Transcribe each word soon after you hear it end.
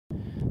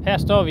Her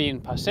står vi i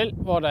en parcel,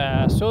 hvor der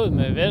er sået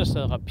med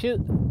Väderstad Rapid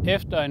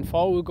efter en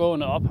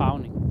forudgående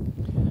ophavning.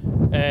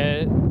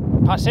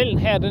 Parcellen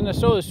her den er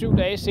sået 7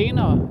 dage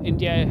senere end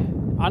de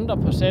andre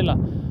parceller,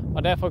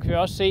 og derfor kan vi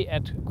også se,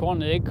 at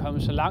kornet ikke kommer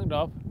så langt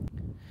op.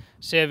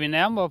 Ser vi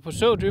nærmere på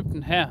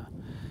sådybden her,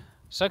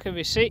 så kan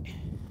vi se,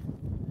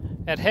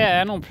 at her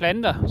er nogle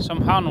planter,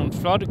 som har nogle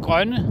flotte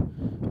grønne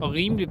og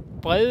rimelig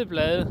brede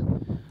blade.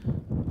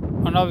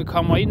 Og når vi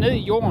kommer ned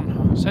i jorden,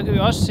 så kan vi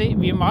også se,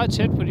 at vi er meget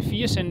tæt på de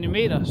 4 cm,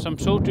 som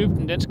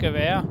sådybden den skal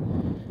være.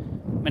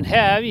 Men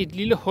her er vi i et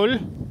lille hul,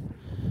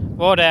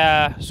 hvor der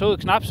er sået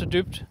knap så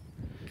dybt.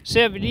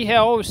 Ser vi lige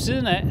herovre ved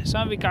siden af, så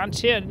er vi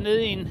garanteret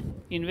nede i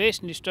en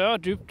væsentlig større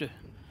dybde.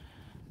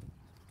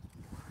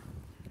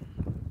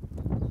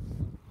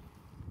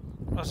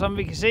 Og som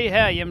vi kan se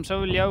her, jamen, så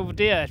vil jeg jo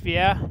vurdere, at vi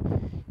er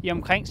i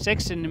omkring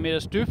 6 cm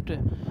dybde,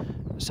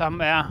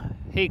 som er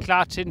helt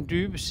klart til den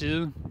dybe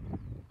side.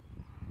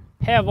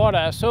 Her hvor der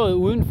er sået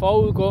uden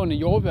forudgående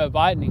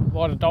jordbearbejdning,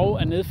 hvor der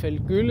dog er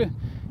nedfældet gylle,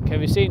 kan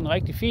vi se en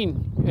rigtig fin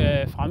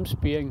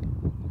fremspiring.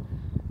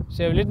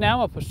 Ser vi lidt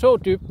nærmere på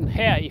sådybden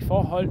her i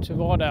forhold til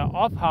hvor der er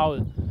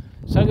ophavet,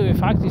 så kan vi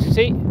faktisk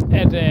se,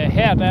 at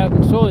her der er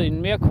den sået i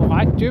en mere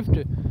korrekt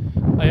dybde,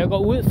 og jeg går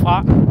ud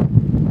fra,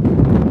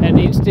 at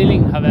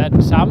indstillingen har været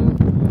den samme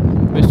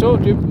med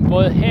sådybden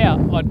både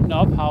her og den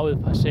ophavede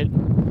parcel.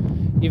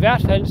 I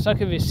hvert fald så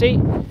kan vi se,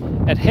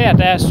 at her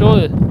der er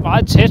sået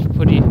meget tæt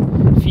på de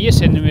 4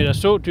 cm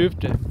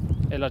sådybde,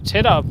 eller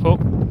tættere på,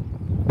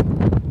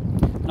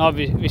 når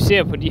vi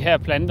ser på de her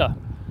planter.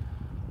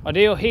 Og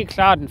det er jo helt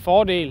klart en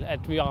fordel, at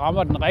vi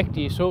rammer den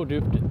rigtige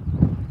sådybde.